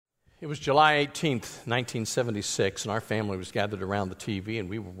It was July 18th, 1976, and our family was gathered around the TV, and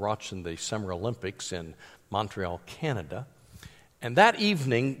we were watching the Summer Olympics in Montreal, Canada. And that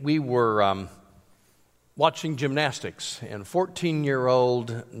evening, we were watching gymnastics, and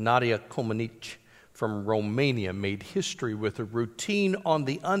 14-year-old Nadia Comaneci from Romania made history with a routine on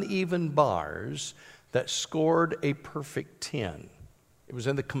the uneven bars that scored a perfect 10. It was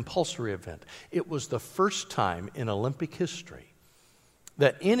in the compulsory event. It was the first time in Olympic history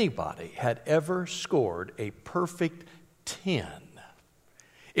that anybody had ever scored a perfect 10.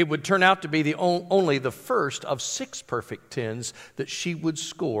 It would turn out to be only the first of 6 perfect 10s that she would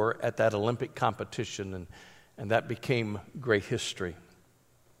score at that Olympic competition, and that became great history.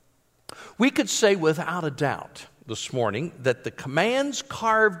 We could say without a doubt this morning that the commands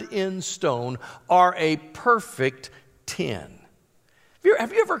carved in stone are a perfect 10.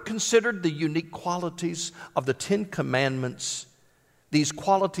 Have you ever considered the unique qualities of the 10 Commandments? These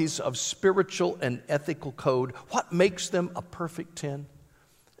qualities of spiritual and ethical code, what makes them a perfect 10?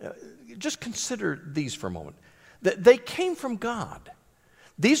 Just consider these for a moment. They came from God.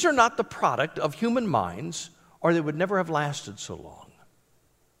 These are not the product of human minds, or they would never have lasted so long.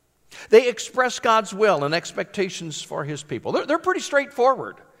 They express God's will and expectations for His people. They're pretty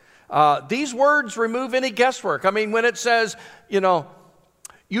straightforward. These words remove any guesswork. I mean, when it says,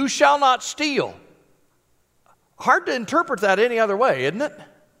 you shall not steal, hard to interpret that any other way, isn't it?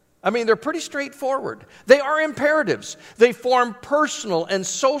 I mean, they're pretty straightforward. They are imperatives. They form personal and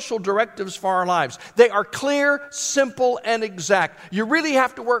social directives for our lives. They are clear, simple, and exact. You really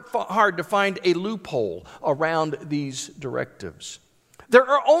have to work hard to find a loophole around these directives. There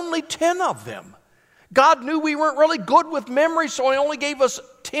are only 10 of them. God knew we weren't really good with memory, so He only gave us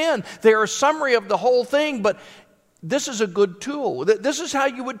 10. They are a summary of the whole thing, but this is a good tool. This is how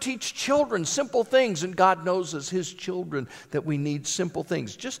you would teach children simple things, and God knows as His children that we need simple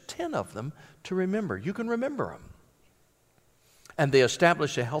things. Just 10 of them to remember. You can remember them. And they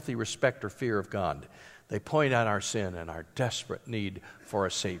establish a healthy respect or fear of God. They point out our sin and our desperate need for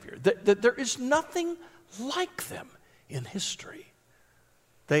a Savior. There is nothing like them in history.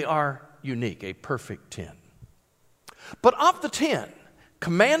 They are unique, a perfect 10. But of the 10,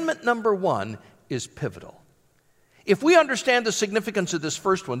 commandment number 1 is pivotal. If we understand the significance of this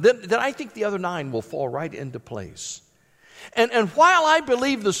first one, then I think the other 9 will fall right into place. And while I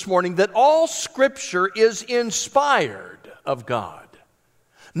believe this morning that all Scripture is inspired of God,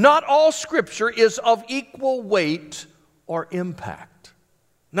 not all Scripture is of equal weight or impact.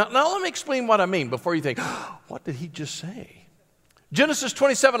 Now let me explain what I mean before you think, what did he just say? Genesis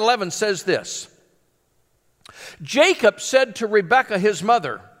 27:11 says this. Jacob said to Rebekah, his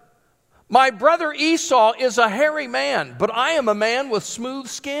mother, my brother Esau is a hairy man, but I am a man with smooth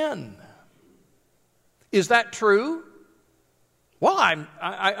skin. Is that true? Well,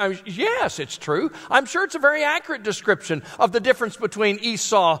 yes, it's true. I'm sure it's a very accurate description of the difference between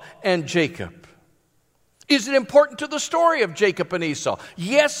Esau and Jacob. Is it important to the story of Jacob and Esau?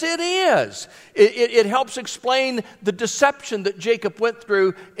 Yes, it is. It helps explain the deception that Jacob went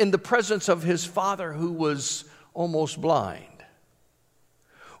through in the presence of his father who was almost blind.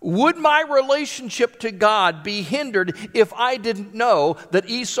 Would my relationship to God be hindered if I didn't know that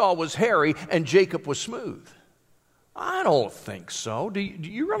Esau was hairy and Jacob was smooth? I don't think so. Do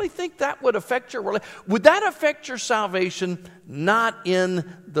you really think that would affect your relationship? Would that affect your salvation? Not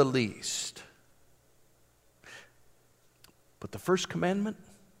in the least. But the first commandment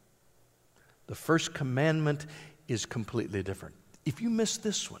is completely different. If you miss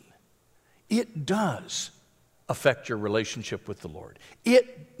this one, it does affect your relationship with the Lord.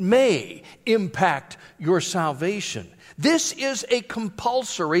 It may impact your salvation. This is a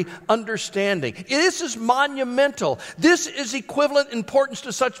compulsory understanding. This is monumental. This is equivalent importance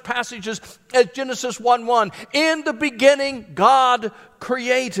to such passages as Genesis 1:1. In the beginning, God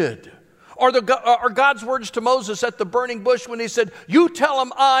created. Or God's words to Moses at the burning bush when He said, "You tell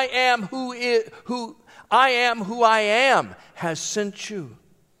him I am who I am has sent you."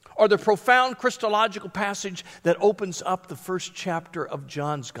 Or the profound Christological passage that opens up the first chapter of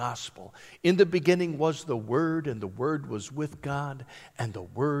John's Gospel. In the beginning was the Word, and the Word was with God, and the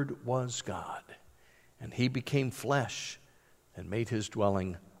Word was God. And He became flesh and made His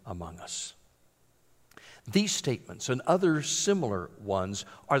dwelling among us. These statements and other similar ones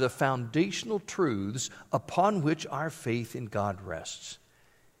are the foundational truths upon which our faith in God rests.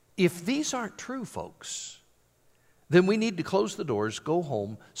 If these aren't true, folks, then we need to close the doors, go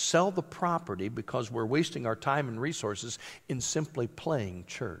home, sell the property because we're wasting our time and resources in simply playing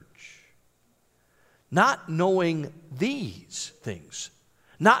church. Not knowing these things,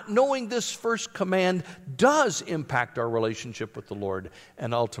 Not knowing this first command does impact our relationship with the Lord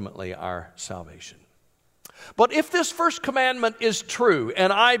and ultimately our salvation. But if this first commandment is true,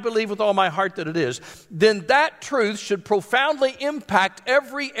 and I believe with all my heart that it is, then that truth should profoundly impact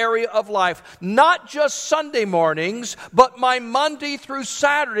every area of life, not just Sunday mornings, but my Monday through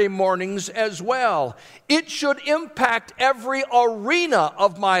Saturday mornings as well. It should impact every arena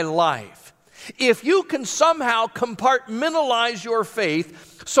of my life. If you can somehow compartmentalize your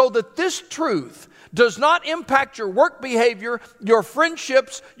faith so that this truth does not impact your work behavior, your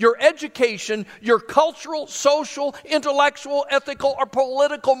friendships, your education, your cultural, social, intellectual, ethical, or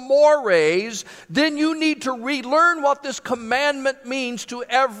political mores, then you need to relearn what this commandment means to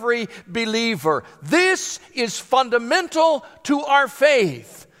every believer. This is fundamental to our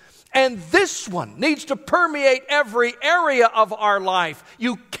faith. And this one needs to permeate every area of our life.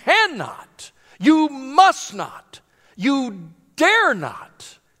 You cannot, you must not, you dare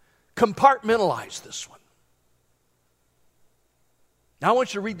not compartmentalize this one. Now I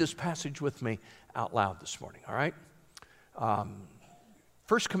want you to read this passage with me out loud this morning, all right?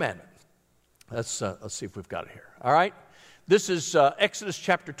 First commandment. Let's see if we've got it here, all right? This is Exodus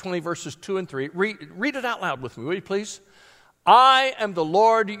chapter 20, verses 2 and 3. Read it out loud with me, will you please? I am the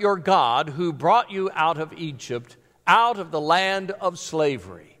Lord your God who brought you out of Egypt, out of the land of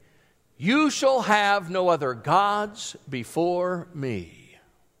slavery. You shall have no other gods before me.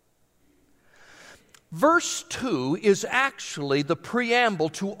 Verse 2 is actually the preamble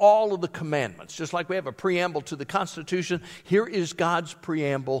to all of the commandments. Just like we have a preamble to the Constitution, here is God's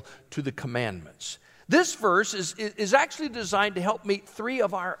preamble to the commandments. This verse is actually designed to help meet three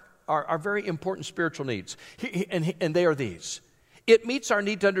of our very important spiritual needs, and they are these. It meets our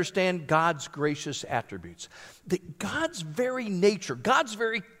need to understand God's gracious attributes. God's very nature, God's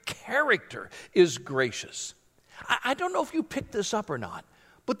very character is gracious. I don't know if you picked this up or not,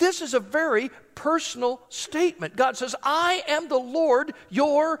 but this is a very personal statement. God says, I am the Lord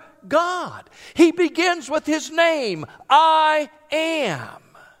your God. He begins with his name, I am.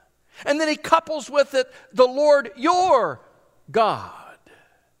 And then he couples with it, the Lord your God.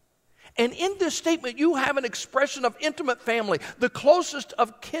 And in this statement, you have an expression of intimate family, the closest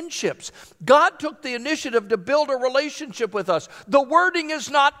of kinships. God took the initiative to build a relationship with us. The wording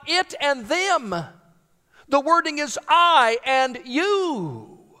is not it and them. The wording is I and you.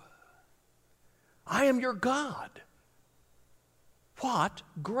 I am your God. What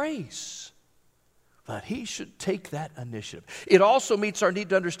grace that he should take that initiative. It also meets our need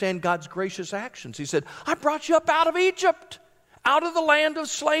to understand God's gracious actions. He said, I brought you up out of Egypt, out of the land of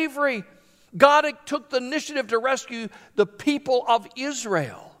slavery. God took the initiative to rescue the people of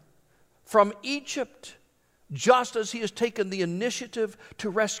Israel from Egypt, just as he has taken the initiative to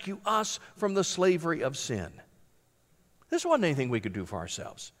rescue us from the slavery of sin. This wasn't anything we could do for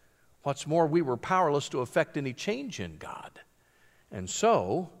ourselves. What's more, we were powerless to effect any change in God. And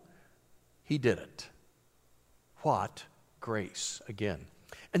so, he did it. What grace, again.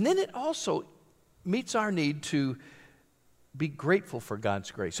 And then it also meets our need to be grateful for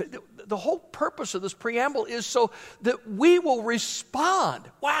God's grace. The whole purpose of this preamble is so that we will respond.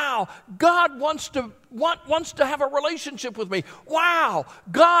 Wow, God wants to have a relationship with me. Wow,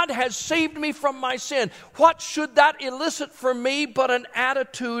 God has saved me from my sin. What should that elicit from me but an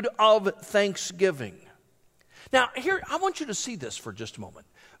attitude of thanksgiving? Now, here, I want you to see this for just a moment.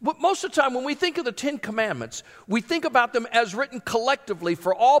 But most of the time, when we think of the Ten Commandments, we think about them as written collectively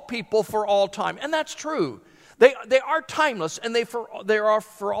for all people for all time. And that's true. They are timeless, and they are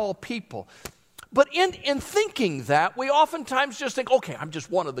for all people. But in thinking that, we oftentimes just think, okay, I'm just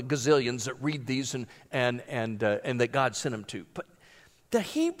one of the gazillions that read these and that God sent them to. But the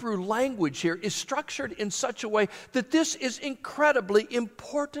Hebrew language here is structured in such a way that this is incredibly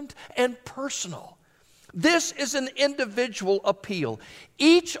important and personal. This is an individual appeal.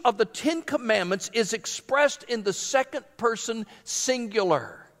 Each of the 10 Commandments is expressed in the second person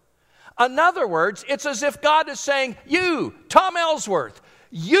singular. In other words, it's as if God is saying, you, Tom Ellsworth,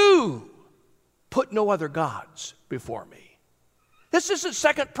 you put no other gods before me. This isn't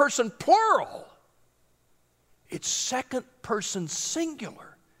second person plural. It's second person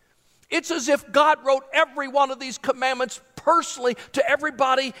singular. It's as if God wrote every one of these commandments personally to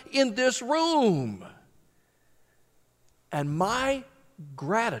everybody in this room. And my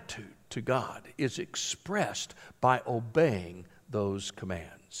gratitude to God is expressed by obeying those commands.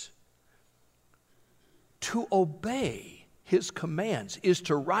 To obey his commands is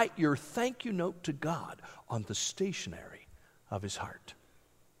to write your thank you note to God on the stationery of his heart.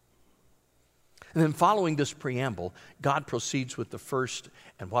 And then following this preamble, God proceeds with the first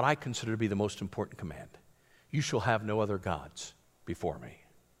and what I consider to be the most important command. You shall have no other gods before me.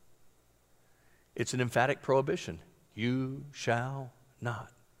 It's an emphatic prohibition. You shall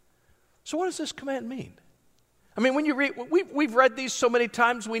not. So what does this command mean? I mean, when you read, we've read these so many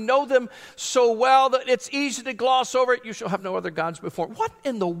times, we know them so well that it's easy to gloss over it. You shall have no other gods before. What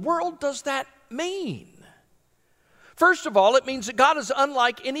in the world does that mean? First of all, it means that God is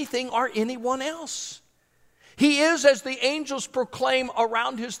unlike anything or anyone else. He is, as the angels proclaim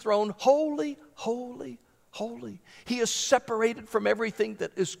around his throne, holy, holy, holy. He is separated from everything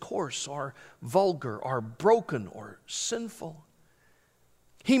that is coarse or vulgar or broken or sinful.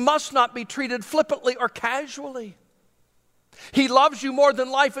 He must not be treated flippantly or casually. He loves you more than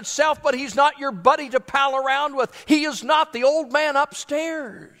life itself, but he's not your buddy to pal around with. He is not the old man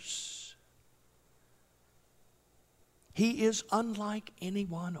upstairs. He is unlike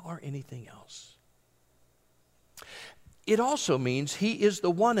anyone or anything else. It also means he is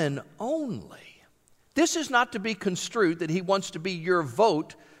the one and only. This is not to be construed that he wants to be your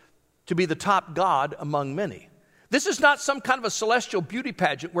vote to be the top God among many. This is not some kind of a celestial beauty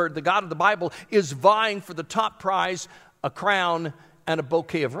pageant where the God of the Bible is vying for the top prize, a crown, and a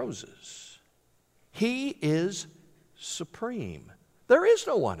bouquet of roses. He is supreme. There is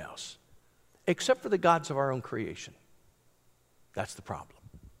no one else except for the gods of our own creation. That's the problem.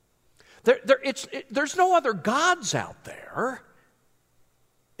 There's no other gods out there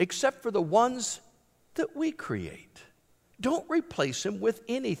except for the ones that we create. Don't replace him with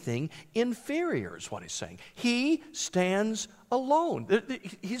anything inferior, is what he's saying. He stands alone.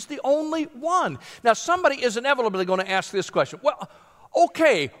 He's the only one. Now, somebody is inevitably going to ask this question. Well,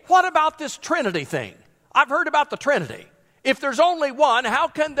 okay, what about this Trinity thing? I've heard about the Trinity. If there's only one, how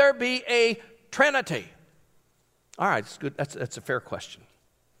can there be a Trinity? All right, that's good. That's a fair question.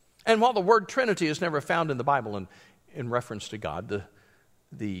 And while the word Trinity is never found in the Bible in reference to God,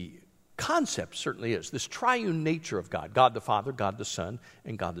 the concept certainly is. This triune nature of God, God the Father, God the Son,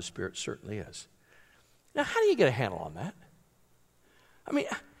 and God the Spirit certainly is. Now, how do you get a handle on that? I mean,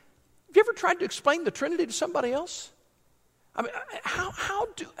 have you ever tried to explain the Trinity to somebody else? I mean,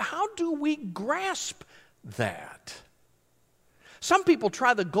 how do we grasp that? Some people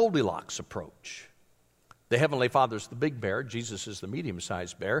try the Goldilocks approach. The Heavenly Father is the big bear, Jesus is the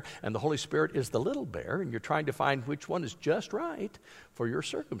medium-sized bear, and the Holy Spirit is the little bear, and you're trying to find which one is just right for your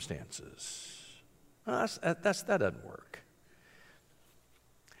circumstances. That doesn't work.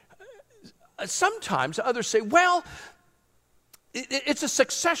 Sometimes others say, well, it's a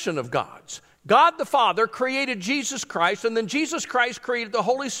succession of gods. God the Father created Jesus Christ, and then Jesus Christ created the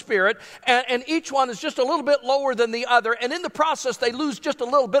Holy Spirit, and each one is just a little bit lower than the other, and in the process they lose just a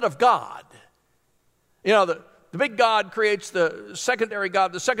little bit of God. You know, the big God creates the secondary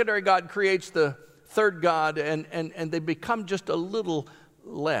God creates the third God, and they become just a little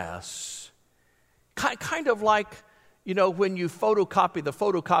less. Kind of like, you know, when you photocopy the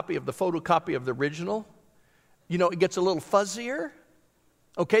photocopy of the original, you know, it gets a little fuzzier.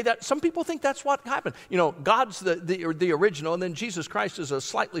 Okay, some people think that's what happened. You know, God's the original, and then Jesus Christ is a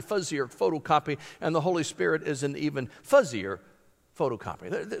slightly fuzzier photocopy, and the Holy Spirit is an even fuzzier photocopy.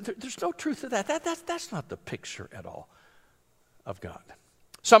 There's no truth to that. That's not the picture at all of God.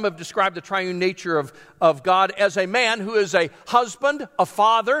 Some have described the triune nature of God as a man who is a husband, a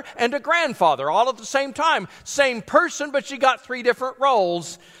father, and a grandfather, all at the same time. Same person, but you got three different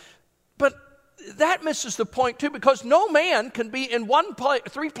roles. But that misses the point too, because no man can be in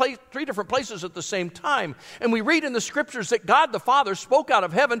three different places at the same time. And we read in the scriptures that God the Father spoke out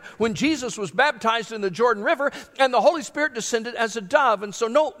of heaven when Jesus was baptized in the Jordan River, and the Holy Spirit descended as a dove. And so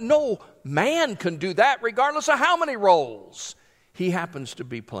no man can do that, regardless of how many roles he happens to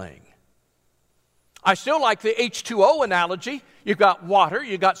be playing. I still like the H2O analogy. You've got water,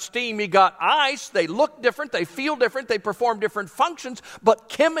 you've got steam, you've got ice. They look different, they feel different, they perform different functions, but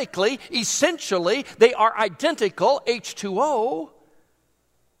chemically, essentially, they are identical, H2O.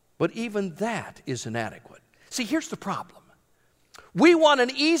 But even that is inadequate. See, here's the problem. We want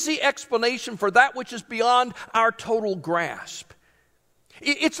an easy explanation for that which is beyond our total grasp.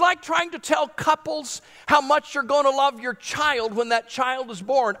 It's like trying to tell couples how much you're going to love your child when that child is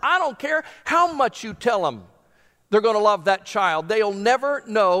born. I don't care how much you tell them they're going to love that child. They'll never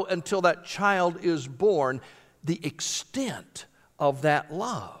know until that child is born the extent of that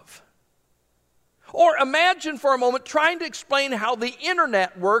love. Or imagine for a moment trying to explain how the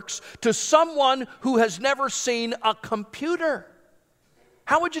internet works to someone who has never seen a computer.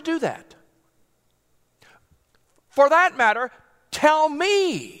 How would you do that? For that matter, tell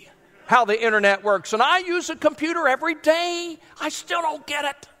me how the internet works. And I use a computer every day. I still don't get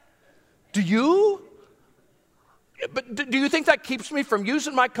it. Do you? But do you think that keeps me from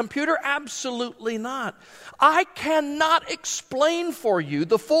using my computer? Absolutely not. I cannot explain for you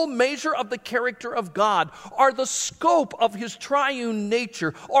the full measure of the character of God, or the scope of His triune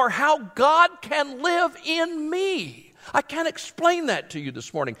nature, or how God can live in me. I can't explain that to you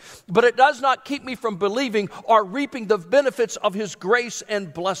this morning, but it does not keep me from believing or reaping the benefits of His grace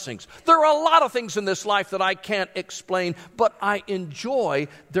and blessings. There are a lot of things in this life that I can't explain, but I enjoy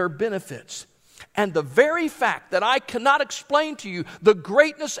their benefits. And the very fact that I cannot explain to you the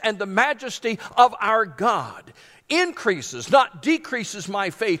greatness and the majesty of our God increases, not decreases, my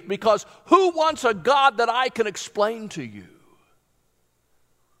faith, because who wants a God that I can explain to you?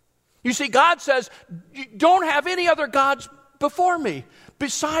 You see, God says, don't have any other gods before me,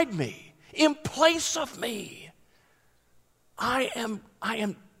 beside me, in place of me. I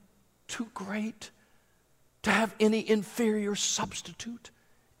am too great to have any inferior substitute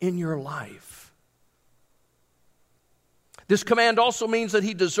in your life. This command also means that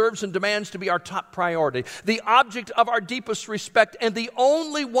He deserves and demands to be our top priority, the object of our deepest respect, and the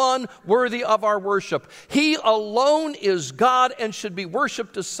only one worthy of our worship. He alone is God and should be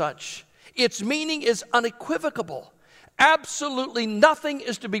worshiped as such. Its meaning is unequivocal. Absolutely nothing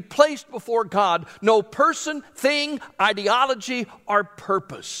is to be placed before God, no person, thing, ideology, or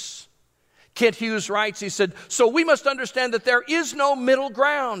purpose. Kent Hughes writes, he said, so we must understand that there is no middle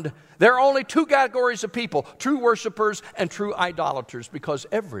ground. There are only two categories of people, true worshipers and true idolaters, because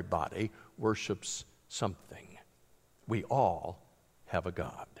everybody worships something. We all have a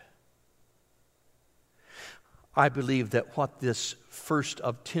God. I believe that what this first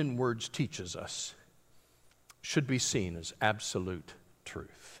of 10 words teaches us should be seen as absolute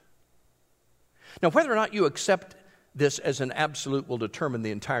truth. Now, whether or not you accept this as an absolute will determine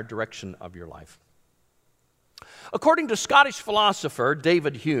the entire direction of your life. According to Scottish philosopher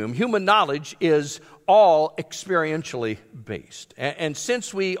David Hume, human knowledge is all experientially based. And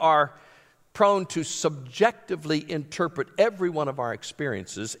since we are prone to subjectively interpret every one of our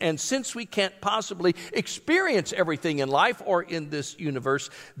experiences, and since we can't possibly experience everything in life or in this universe,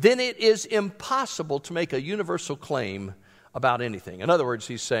 then it is impossible to make a universal claim about anything. In other words,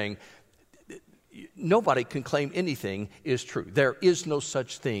 he's saying, nobody can claim anything is true. There is no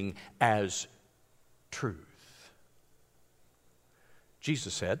such thing as truth.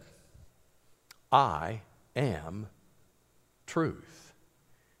 Jesus said, I am truth.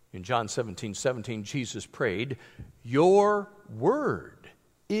 In John 17:17, Jesus prayed, your word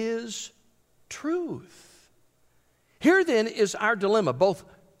is truth. Here then is our dilemma. Both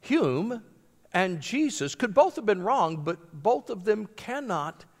Hume and Jesus could both have been wrong, but both of them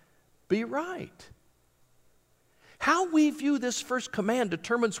cannot be right. How we view this first command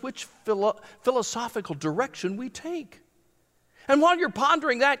determines which philosophical direction we take. And while you're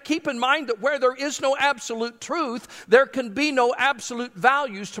pondering that, keep in mind that where there is no absolute truth, there can be no absolute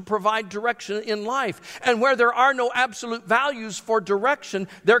values to provide direction in life. And where there are no absolute values for direction,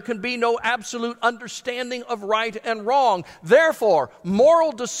 there can be no absolute understanding of right and wrong. Therefore,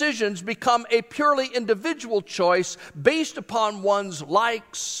 moral decisions become a purely individual choice based upon one's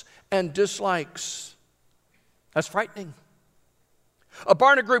likes and dislikes. That's frightening. A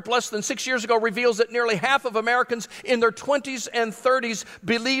Barna group less than 6 years ago reveals that nearly half of Americans in their 20s and 30s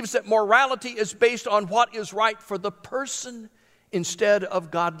believes that morality is based on what is right for the person instead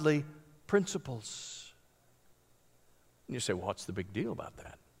of godly principles. And you say, well, what's the big deal about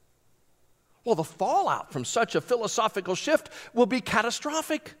that? Well, the fallout from such a philosophical shift will be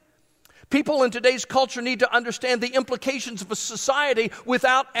catastrophic. People in today's culture need to understand the implications of a society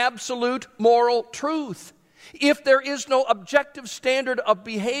without absolute moral truth. If there is no objective standard of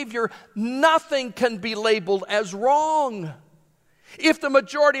behavior, nothing can be labeled as wrong. If the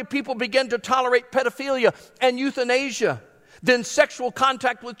majority of people begin to tolerate pedophilia and euthanasia, then sexual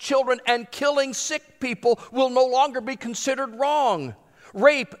contact with children and killing sick people will no longer be considered wrong.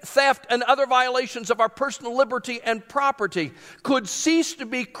 Rape, theft, and other violations of our personal liberty and property could cease to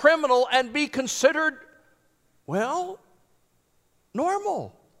be criminal and be considered, well,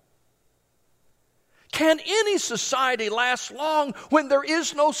 normal. Can any society last long when there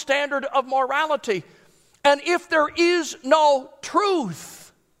is no standard of morality? And if there is no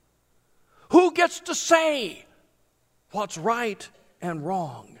truth, who gets to say what's right and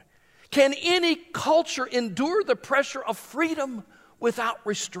wrong? Can any culture endure the pressure of freedom without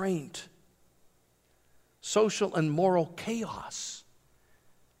restraint? Social and moral chaos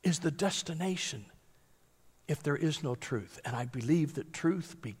is the destination if there is no truth. And I believe that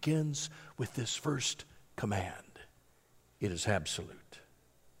truth begins with this first command. It is absolute.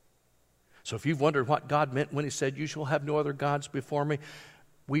 So if you've wondered what God meant when He said, you shall have no other gods before me,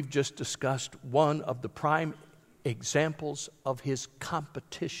 we've just discussed one of the prime examples of his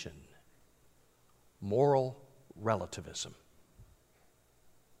competition, moral relativism.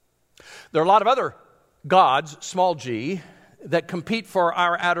 There are a lot of other gods, small g, that compete for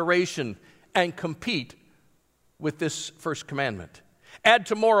our adoration and compete with this first commandment. Add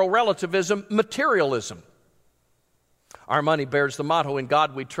to moral relativism, materialism. Our money bears the motto, "In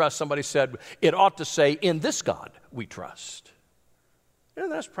God we trust." Somebody said it ought to say, "In this God we trust."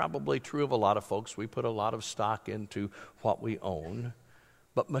 And that's probably true of a lot of folks. We put a lot of stock into what we own.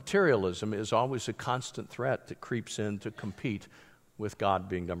 But materialism is always a constant threat that creeps in to compete with God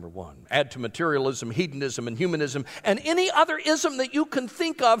being number one. Add to materialism, hedonism, and humanism, and any other ism that you can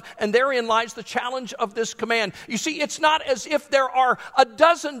think of, and therein lies the challenge of this command. You see, it's not as if there are a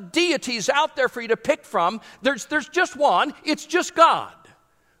dozen deities out there for you to pick from. There's just one. It's just God.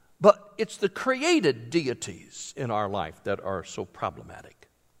 But it's the created deities in our life that are so problematic.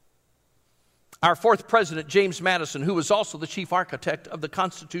 Our fourth president, James Madison, who was also the chief architect of the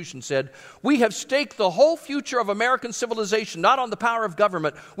Constitution, said, "We have staked the whole future of American civilization not on the power of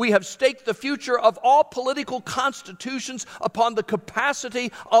government. We have staked the future of all political constitutions upon the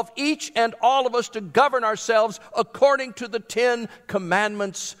capacity of each and all of us to govern ourselves according to the 10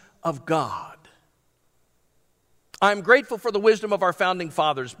 commandments of God." I'm grateful for the wisdom of our founding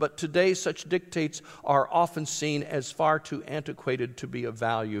fathers, but today such dictates are often seen as far too antiquated to be of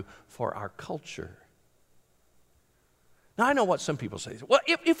value for our culture. Now, I know what some people say. Well,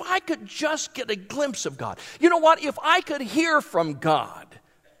 if I could just get a glimpse of God. You know what? If I could hear from God,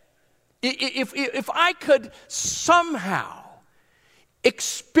 if I could somehow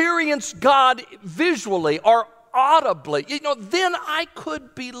experience God visually or audibly, then I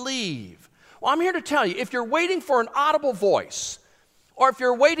could believe. Well, I'm here to tell you, if you're waiting for an audible voice, or if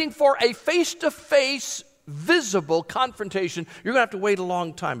you're waiting for a face-to-face, visible confrontation, you're going to have to wait a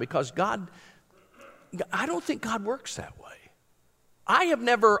long time, because I don't think God works that way. I have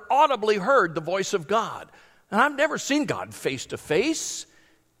never audibly heard the voice of God, and I've never seen God face-to-face,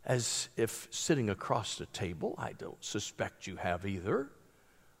 as if sitting across the table. I don't suspect you have either.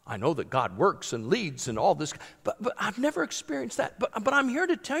 I know that God works and leads and all this, but I've never experienced that. But I'm here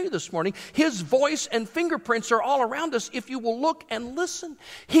to tell you this morning, His voice and fingerprints are all around us if you will look and listen.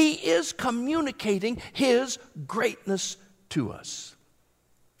 He is communicating His greatness to us.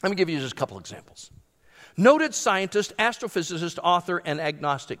 Let me give you just a couple examples. Noted scientist, astrophysicist, author, and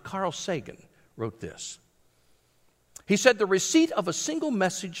agnostic Carl Sagan wrote this. He said, "The receipt of a single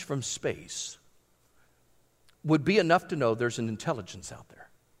message from space would be enough to know there's an intelligence out there."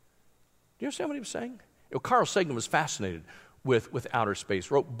 Do you understand what he was saying? Carl Sagan was fascinated with outer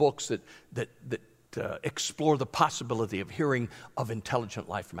space, wrote books that explore the possibility of hearing of intelligent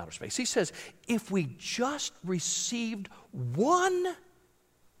life from outer space. He says, if we just received one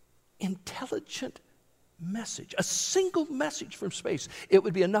intelligent message, a single message from space, it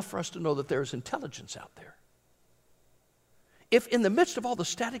would be enough for us to know that there is intelligence out there. If in the midst of all the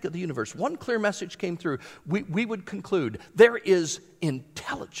static of the universe, one clear message came through, we would conclude there is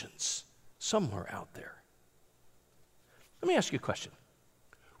intelligence somewhere out there. Let me ask you a question.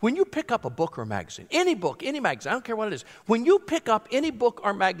 When you pick up a book or a magazine, any book, any magazine, I don't care what it is, when you pick up any book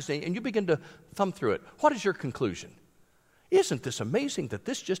or magazine and you begin to thumb through it, what is your conclusion? Isn't this amazing that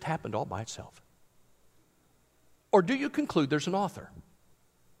this just happened all by itself? Or do you conclude there's an author?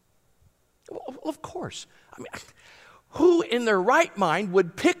 Well, of course. I mean, who in their right mind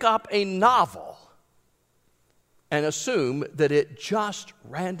would pick up a novel and assume that it just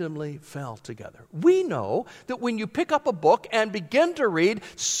randomly fell together? We know that when you pick up a book and begin to read,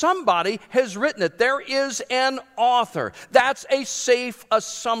 somebody has written it. There is an author. That's a safe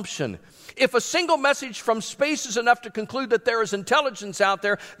assumption. If a single message from space is enough to conclude that there is intelligence out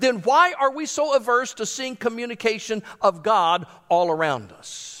there, then why are we so averse to seeing communication of God all around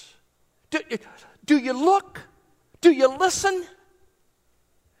us? Do you look? Do you listen?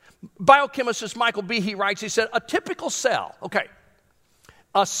 Biochemist Michael Behe writes, he said, a typical cell,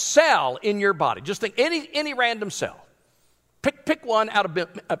 a cell in your body, just think any random cell. Pick one out of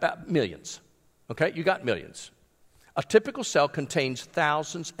about millions, you got millions. A typical cell contains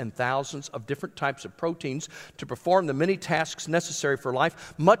thousands and thousands of different types of proteins to perform the many tasks necessary for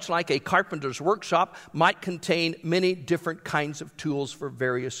life, much like a carpenter's workshop might contain many different kinds of tools for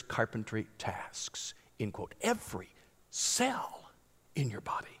various carpentry tasks, end quote. Every cell in your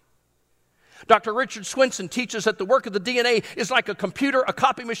body. Dr. Richard Swinson teaches that the work of the DNA is like a computer, a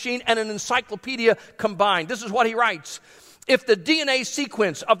copy machine, and an encyclopedia combined. This is what he writes. If the DNA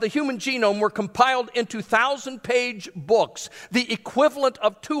sequence of the human genome were compiled into 1,000-page books, the equivalent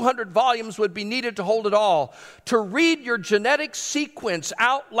of 200 volumes would be needed to hold it all. To read your genetic sequence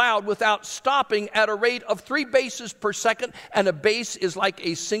out loud without stopping at a rate of 3 bases per second, and a base is like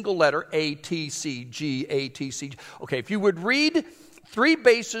a single letter, A, T, C, G, A, T, C, G. Okay, if you would read 3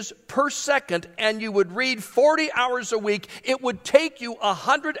 bases per second, and you would read 40 hours a week, it would take you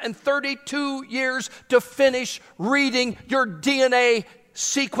 132 years to finish reading your DNA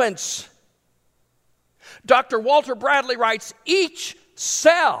sequence. Dr. Walter Bradley writes, each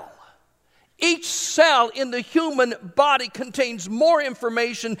cell in the human body contains more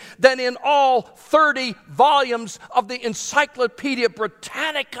information than in all 30 volumes of the Encyclopedia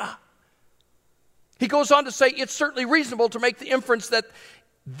Britannica. He goes on to say, it's certainly reasonable to make the inference that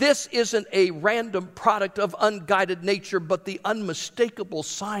this isn't a random product of unguided nature, but the unmistakable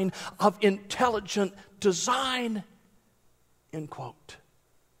sign of intelligent design. End quote.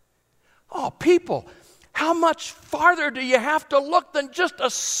 Oh, people, how much farther do you have to look than just a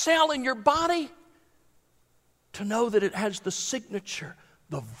cell in your body to know that it has the signature,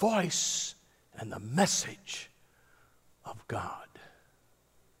 the voice, and the message of God?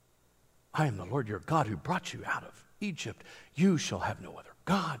 I am the Lord your God who brought you out of Egypt. You shall have no other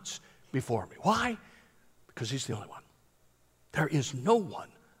gods before me. Why? Because he's the only one. There is no one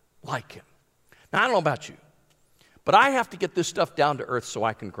like him. Now, I don't know about you, but I have to get this stuff down to earth so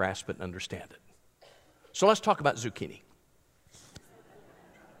I can grasp it and understand it. So let's talk about zucchini.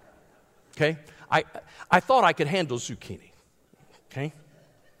 Okay? I thought I could handle zucchini. Okay?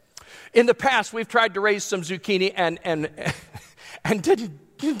 In the past, we've tried to raise some zucchini and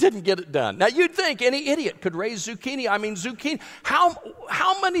didn't get it done. Now, you'd think any idiot could raise zucchini. I mean, zucchini,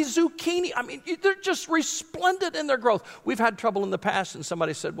 how many zucchini? I mean, they're just resplendent in their growth. We've had trouble in the past, and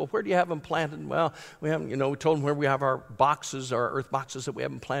somebody said, well, where do you have them planted? Well, we haven't, we told them where we have our boxes, our earth boxes that we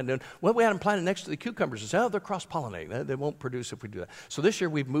haven't planted in. Well, we had them planted next to the cucumbers. They said, oh, they're cross-pollinating. They won't produce if we do that. So this year,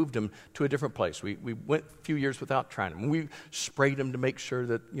 we've moved them to a different place. We went a few years without trying them. We sprayed them to make sure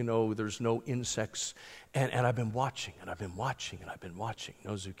that, there's no insects. And I've been watching, and I've been watching, and I've been watching.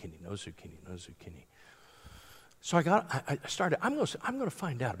 No zucchini, no zucchini, no zucchini. So I started, I'm going to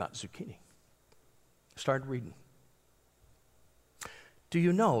find out about zucchini. I started reading. Do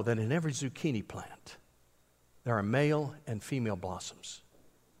you know that in every zucchini plant, there are male and female blossoms?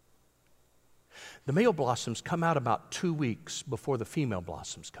 The male blossoms come out about 2 weeks before the female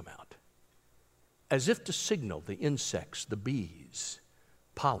blossoms come out, as if to signal the insects, the bees,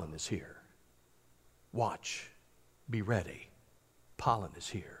 pollen is here. Watch, be ready, pollen is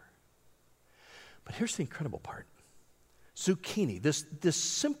here. But here's the incredible part. Zucchini, this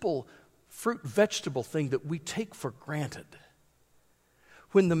simple fruit vegetable thing that we take for granted.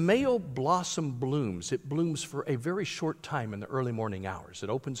 When the male blossom blooms, it blooms for a very short time in the early morning hours. It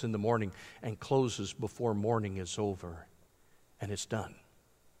opens in the morning and closes before morning is over, and it's done.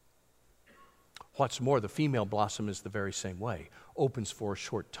 What's more, the female blossom is the very same way. Opens for a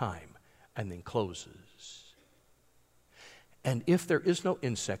short time and then closes. And if there is no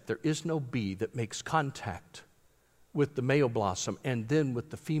insect, there is no bee that makes contact with the male blossom and then with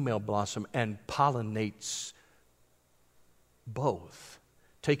the female blossom and pollinates both,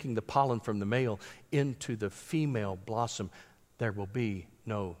 taking the pollen from the male into the female blossom, there will be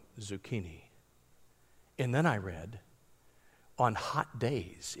no zucchini. And then I read, on hot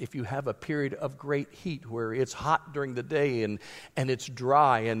days, if you have a period of great heat where it's hot during the day and it's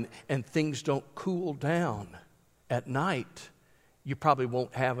dry and things don't cool down at night, you probably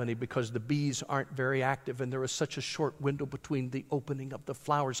won't have any because the bees aren't very active and there is such a short window between the opening of the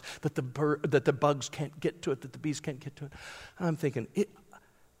flowers that the bugs can't get to it, that the bees can't get to it. And I'm thinking,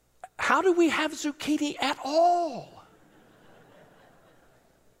 how do we have zucchini at all?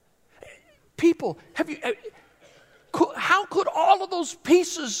 People, how could all of those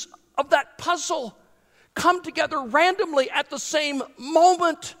pieces of that puzzle come together randomly at the same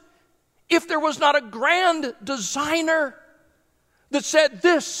moment if there was not a grand designer that said,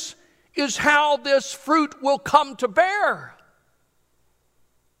 this is how this fruit will come to bear?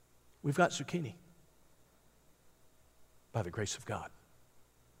 We've got zucchini by the grace of God.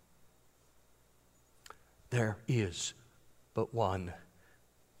 There is but one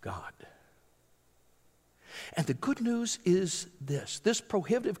God. And the good news is this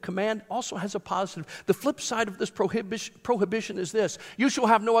prohibitive command also has a positive. The flip side of this prohibition is this: you shall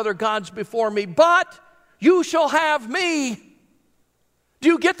have no other gods before me, but you shall have me. Do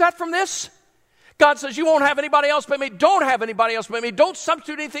you get that from this? God says, you won't have anybody else but me. Don't have anybody else but me. Don't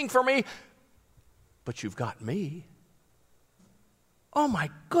substitute anything for me. but you've got me. Oh my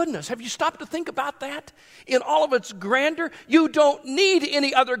goodness, have you stopped to think about that? In all of its grandeur, you don't need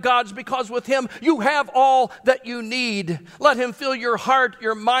any other gods because with Him you have all that you need. Let Him fill your heart,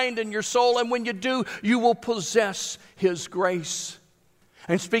 your mind, and your soul, and when you do, you will possess His grace.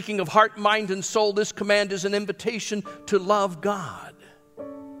 And speaking of heart, mind, and soul, this command is an invitation to love God.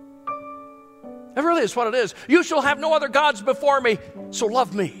 It really is what it is. You shall have no other gods before me, so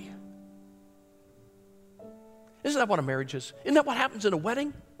love me. Isn't that what a marriage is? Isn't that what happens in a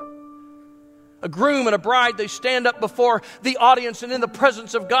wedding? A groom and a bride, they stand up before the audience and in the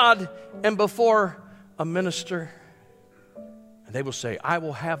presence of God and before a minister. And they will say, I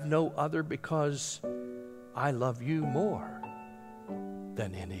will have no other because I love you more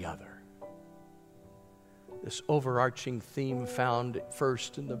than any other. This overarching theme found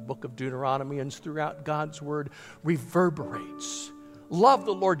first in the book of Deuteronomy and throughout God's word reverberates. Love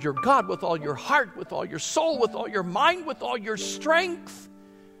the Lord your God with all your heart, with all your soul, with all your mind, with all your strength.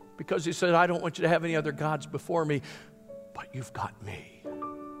 Because He said, I don't want you to have any other gods before me, but you've got me.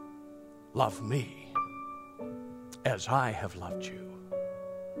 Love me as I have loved you.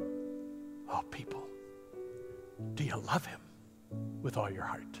 Oh, people, do you love Him with all your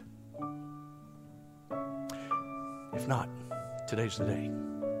heart? If not, today's the day.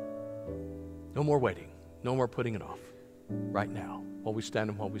 No more waiting. No more putting it off. Right now, while we stand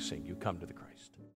and while we sing, you come to the Christ.